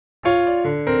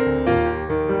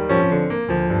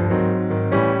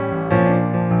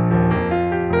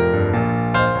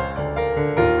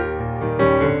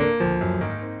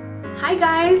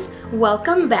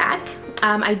welcome back.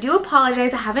 I do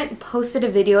apologize, I haven't posted a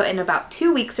video in about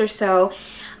 2 weeks or so.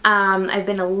 I've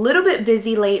been a little bit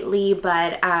busy lately,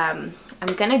 but I'm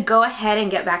gonna go ahead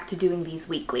and get back to doing these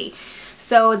weekly.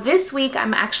 So this week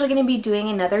I'm actually gonna be doing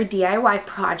another DIY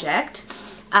project,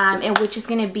 and which is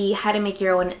gonna be how to make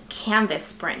your own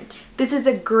canvas print. This is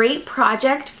a great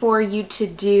project for you to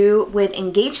do with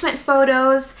engagement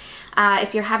photos.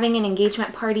 If you're having an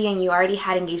engagement party and you already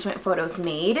had engagement photos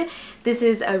made, this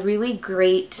is a really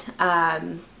great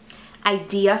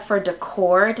idea for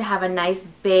decor, to have a nice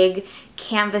big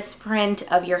canvas print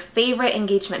of your favorite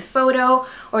engagement photo,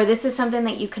 or this is something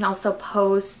that you can also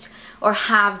post or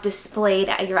have displayed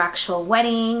at your actual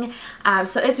wedding.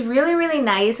 So it's really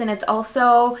nice, and it's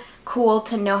also cool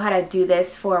to know how to do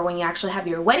this for when you actually have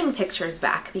your wedding pictures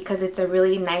back, because it's a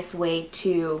really nice way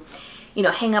to, you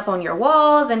know, hang up on your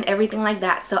walls and everything like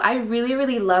that. So I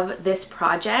really love this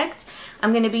project.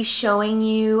 I'm going to be showing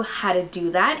you how to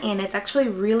do that, and it's actually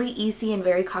really easy and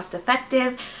very cost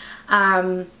effective.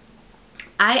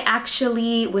 I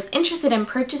actually was interested in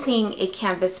purchasing a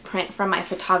canvas print from my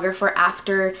photographer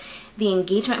after the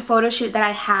engagement photo shoot that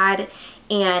I had,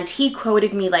 and he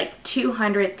quoted me like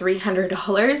 $200,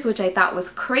 $300, which I thought was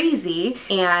crazy,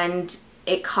 and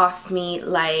it cost me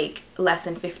like less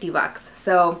than 50 bucks.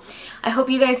 So I hope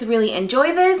you guys really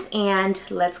enjoy this, and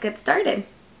let's get started.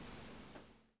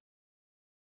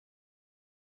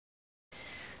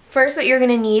 First, what you're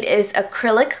gonna need is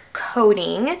acrylic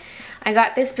coating. I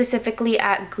got this specifically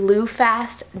at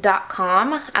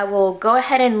Gluefast.com. I will go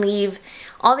ahead and leave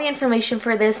all the information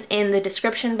for this in the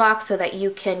description box so that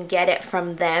you can get it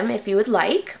from them if you would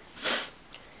like.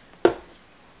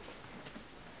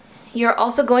 You're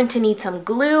also going to need some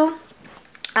glue.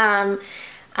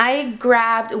 I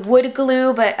grabbed wood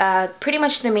glue, but pretty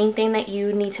much the main thing that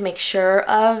you need to make sure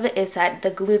of is that the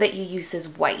glue that you use is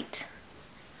white.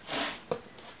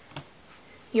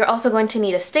 You're also going to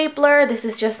need a stapler. This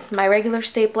is just my regular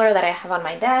stapler that I have on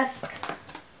my desk.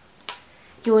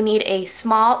 You will need a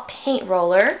small paint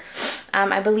roller.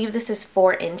 I believe this is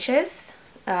 4 inches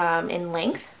in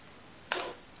length.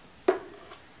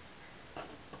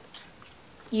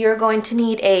 You're going to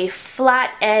need a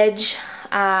flat edge.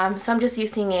 So I'm just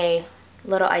using a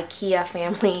little IKEA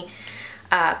family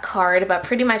card, but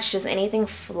pretty much just anything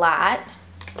flat.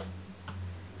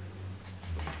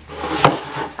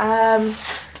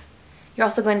 You're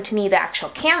also going to need the actual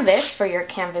canvas for your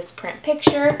canvas print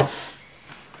picture.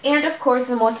 And of course,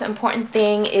 the most important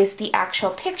thing is the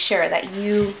actual picture that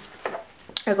you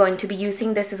are going to be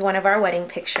using. This is one of our wedding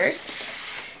pictures.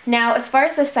 Now, as far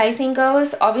as the sizing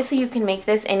goes, obviously you can make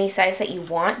this any size that you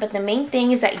want, but the main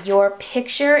thing is that your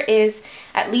picture is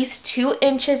at least 2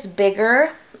 inches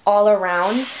bigger all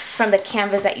around from the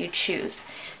canvas that you choose.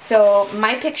 So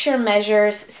my picture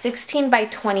measures 16 by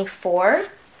 24,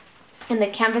 and the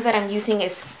canvas that I'm using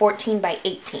is 14 by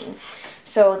 18.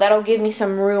 So that'll give me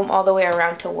some room all the way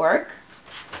around to work.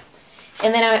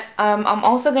 And then I'm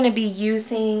also going to be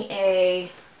using a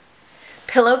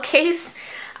pillowcase.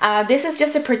 This is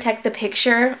just to protect the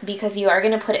picture because you are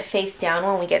going to put it face down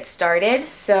when we get started.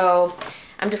 So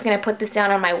I'm just going to put this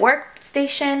down on my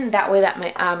workstation. That way that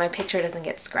my picture doesn't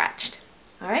get scratched.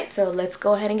 Alright, so let's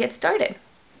go ahead and get started.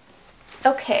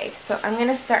 Okay, so I'm going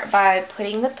to start by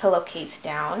putting the pillowcase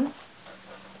down.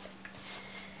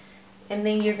 And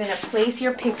then you're going to place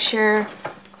your picture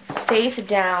face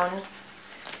down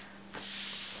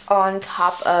on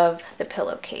top of the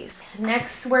pillowcase.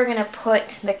 Next, we're going to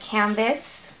put the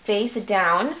canvas face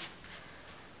down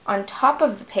on top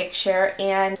of the picture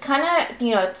and kind of,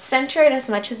 you know, center it as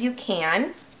much as you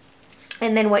can.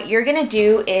 And then what you're going to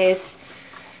do is,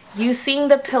 using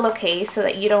the pillowcase so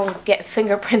that you don't get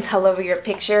fingerprints all over your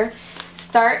picture,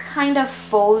 start kind of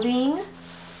folding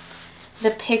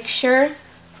the picture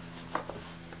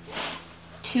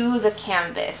to the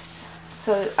canvas.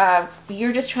 So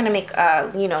you're just trying to make,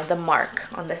 you know, the mark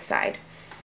on this side.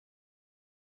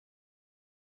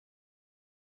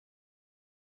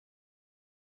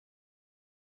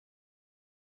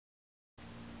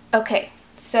 Okay,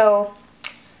 so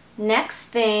next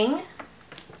thing,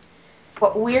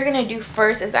 what we're going to do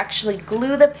first is actually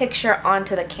glue the picture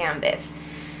onto the canvas.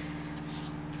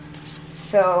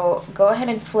 So go ahead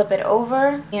and flip it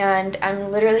over, and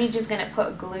I'm literally just going to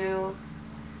put glue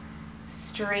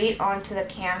straight onto the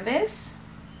canvas.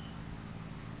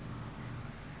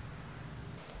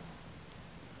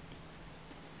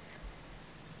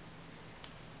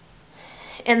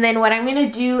 And then what I'm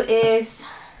going to do is,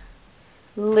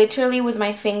 literally with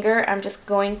my finger, I'm just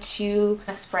going to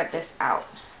spread this out.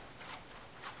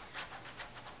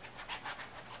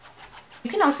 You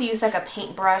can also use like a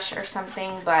paintbrush or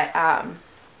something, but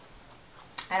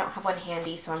I don't have one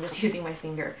handy, so I'm just using my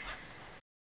finger.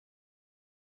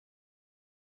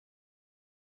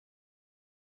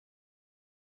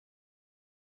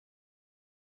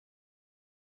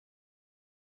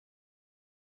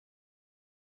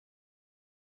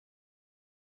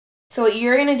 So what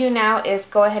you're gonna do now is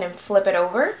go ahead and flip it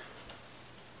over.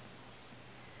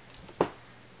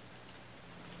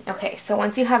 Okay, so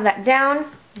once you have that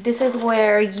down, this is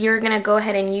where you're gonna go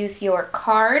ahead and use your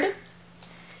card,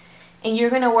 and you're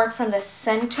gonna work from the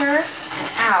center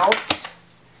out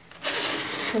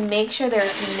to make sure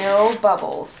there's no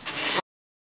bubbles.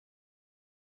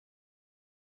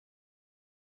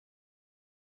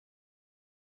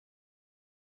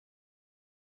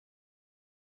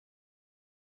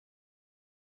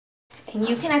 And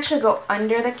you can actually go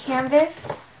under the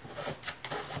canvas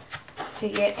to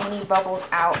get any bubbles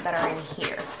out that are in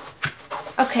here.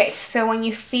 Okay, so when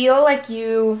you feel like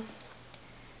you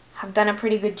have done a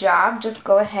pretty good job, just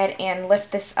go ahead and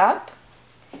lift this up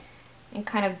and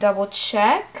kind of double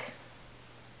check.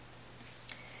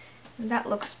 And that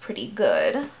looks pretty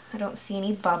good. I don't see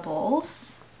any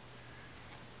bubbles.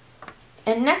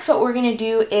 And next what we're gonna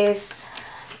do is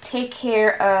take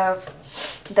care of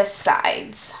the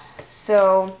sides.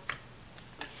 So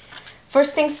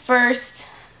first things first,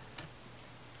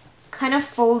 kind of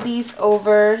fold these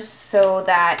over so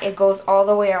that it goes all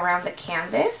the way around the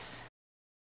canvas.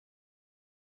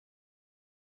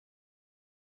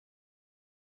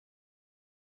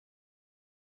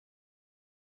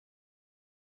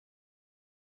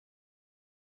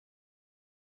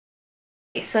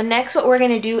 Okay, so next what we're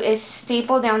going to do is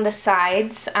staple down the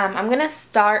sides. I'm going to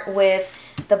start with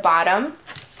the bottom.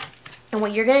 And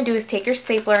what you're going to do is take your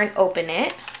stapler and open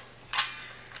it.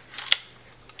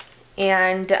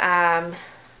 And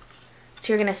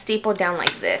so you're going to staple down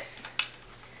like this.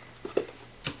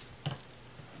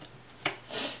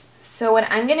 So what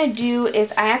I'm going to do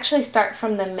is I actually start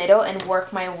from the middle and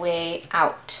work my way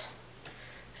out.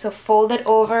 So fold it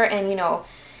over and, you know,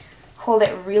 hold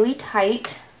it really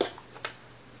tight.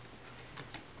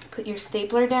 Put your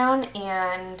stapler down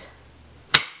and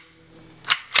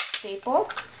staple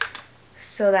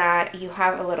so that you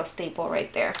have a little staple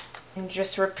right there. And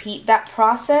just repeat that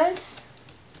process.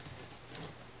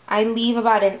 I leave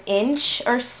about an inch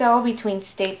or so between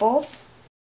staples.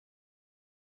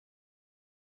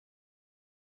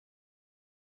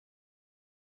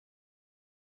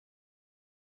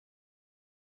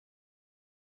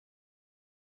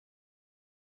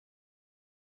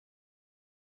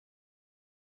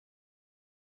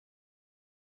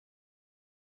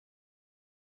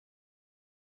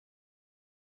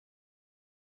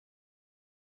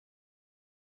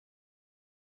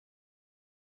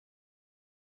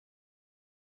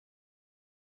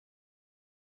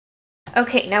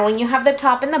 Okay, now when you have the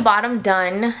top and the bottom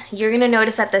done, you're gonna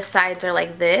notice that the sides are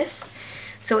like this.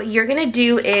 So what you're gonna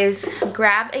do is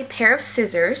grab a pair of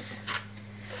scissors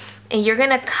and you're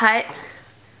gonna cut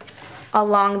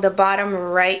along the bottom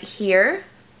right here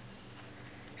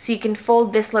so you can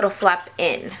fold this little flap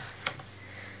in.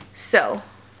 So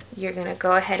you're gonna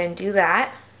go ahead and do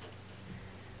that.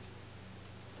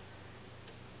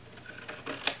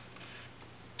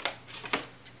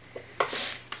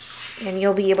 And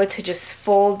you'll be able to just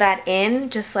fold that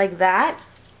in just like that.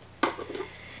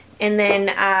 And then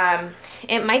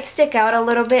it might stick out a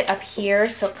little bit up here,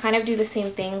 so kind of do the same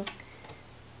thing.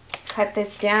 Cut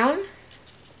this down.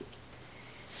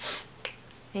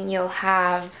 And you'll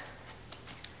have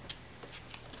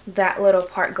that little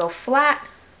part go flat.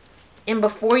 And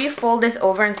before you fold this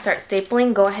over and start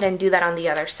stapling, go ahead and do that on the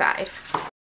other side.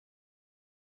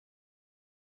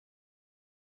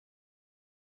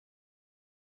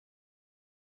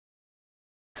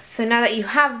 So now that you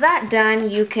have that done,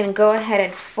 you can go ahead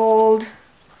and fold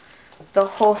the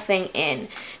whole thing in.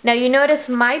 Now you notice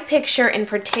my picture in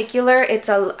particular, it's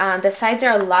the sides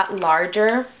are a lot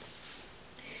larger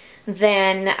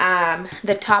than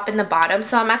the top and the bottom.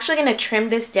 So I'm actually going to trim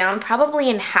this down probably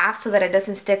in half so that it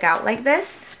doesn't stick out like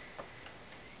this.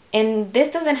 And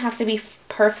this doesn't have to be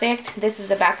perfect. This is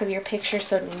the back of your picture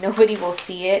so nobody will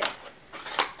see it.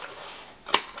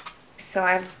 So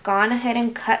I've gone ahead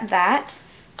and cut that.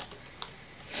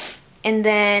 And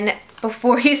then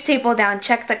before you staple down,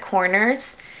 check the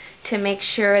corners to make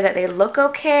sure that they look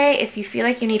okay. If you feel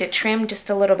like you need to trim just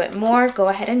a little bit more, go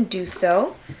ahead and do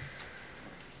so.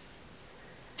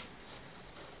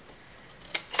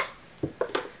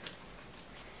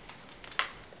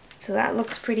 So that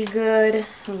looks pretty good.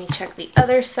 Let me check the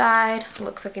other side.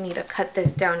 Looks like I need to cut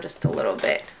this down just a little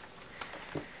bit.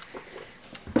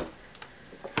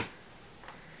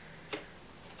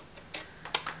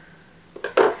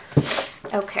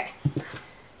 Okay,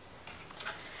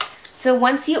 So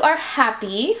once you are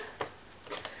happy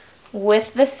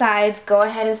with the sides, go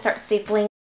ahead and start stapling.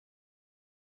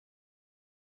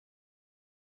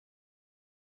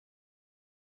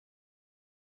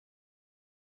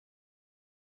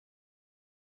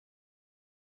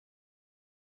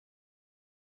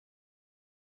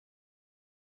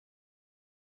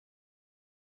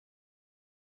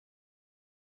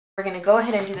 We're going to go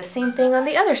ahead and do the same thing on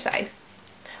the other side.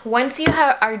 Once you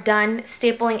are done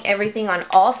stapling everything on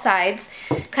all sides,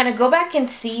 kind of go back and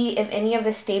see if any of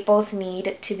the staples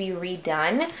need to be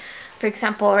redone. For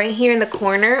example, right here in the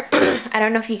corner, I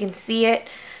don't know if you can see it,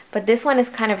 but this one is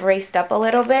kind of raised up a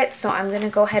little bit, so I'm going to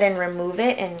go ahead and remove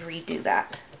it and redo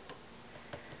that.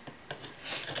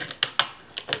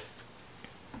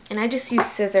 And I just use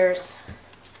scissors.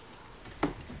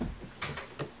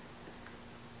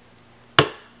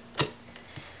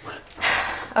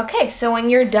 Okay, so when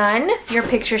you're done, your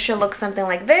picture should look something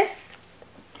like this.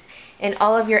 And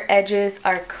all of your edges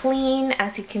are clean.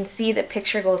 As you can see, the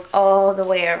picture goes all the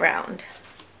way around.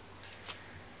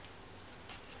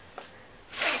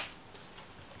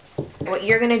 What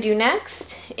you're gonna do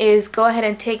next is go ahead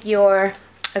and take your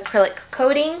acrylic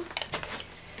coating.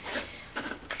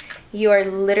 You are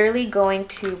literally going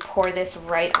to pour this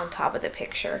right on top of the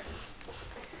picture.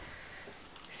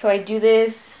 So I do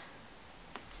this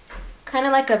kind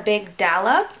of like a big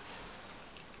dollop,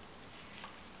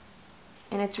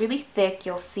 and it's really thick,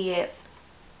 you'll see it.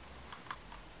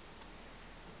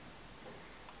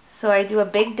 So I do a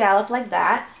big dollop like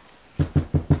that,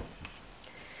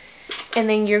 and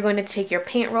then you're going to take your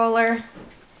paint roller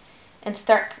and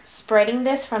start spreading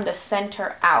this from the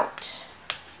center out.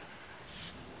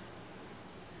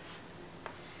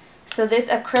 So this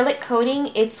acrylic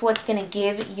coating, it's what's going to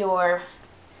give your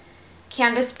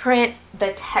canvas print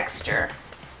the texture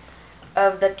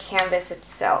of the canvas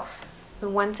itself.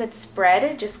 And once it's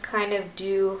spread, just kind of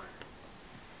do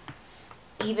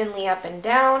evenly up and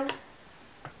down.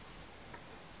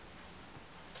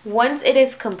 Once it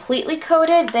is completely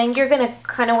coated, then you're going to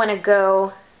kind of want to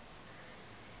go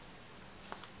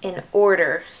in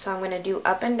order. So I'm going to do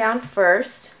up and down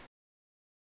first.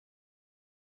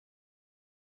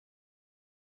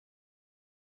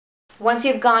 Once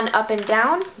you've gone up and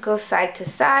down, go side to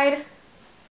side.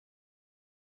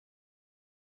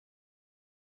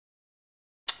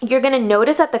 You're going to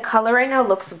notice that the color right now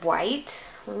looks white.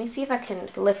 Let me see if I can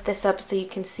lift this up so you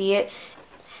can see it.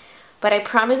 But I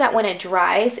promise that when it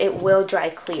dries, it will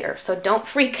dry clear. So don't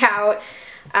freak out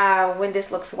when this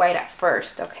looks white at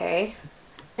first, okay?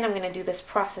 And I'm going to do this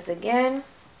process again,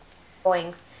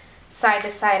 going side to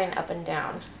side and up and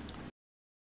down.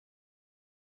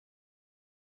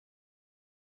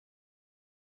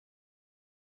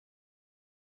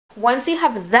 Once you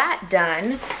have that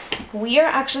done, we are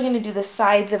actually going to do the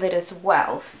sides of it as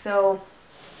well. So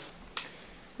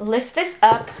lift this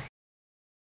up.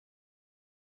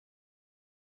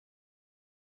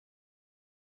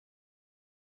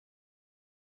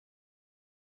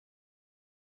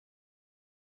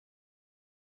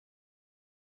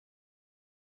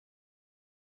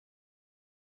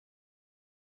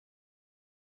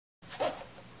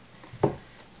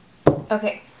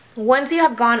 Okay. Once you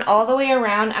have gone all the way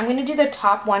around, I'm going to do the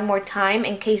top one more time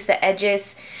in case the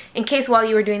edges, in case while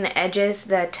you were doing the edges,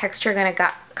 the texture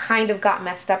kind of got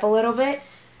messed up a little bit.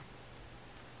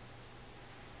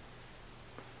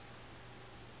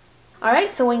 Alright,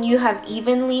 so when you have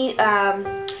evenly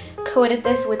coated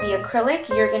this with the acrylic,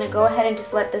 you're going to go ahead and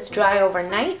just let this dry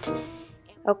overnight.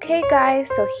 Okay guys,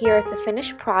 so here is the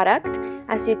finished product.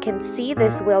 As you can see,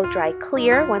 this will dry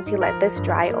clear once you let this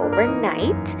dry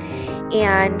overnight.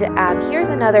 And here's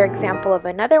another example of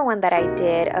another one that I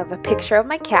did of a picture of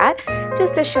my cat,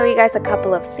 just to show you guys a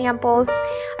couple of samples.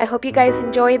 I hope you guys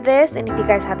enjoyed this, and if you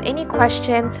guys have any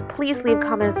questions, please leave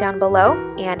comments down below,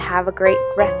 and have a great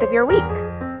rest of your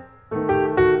week.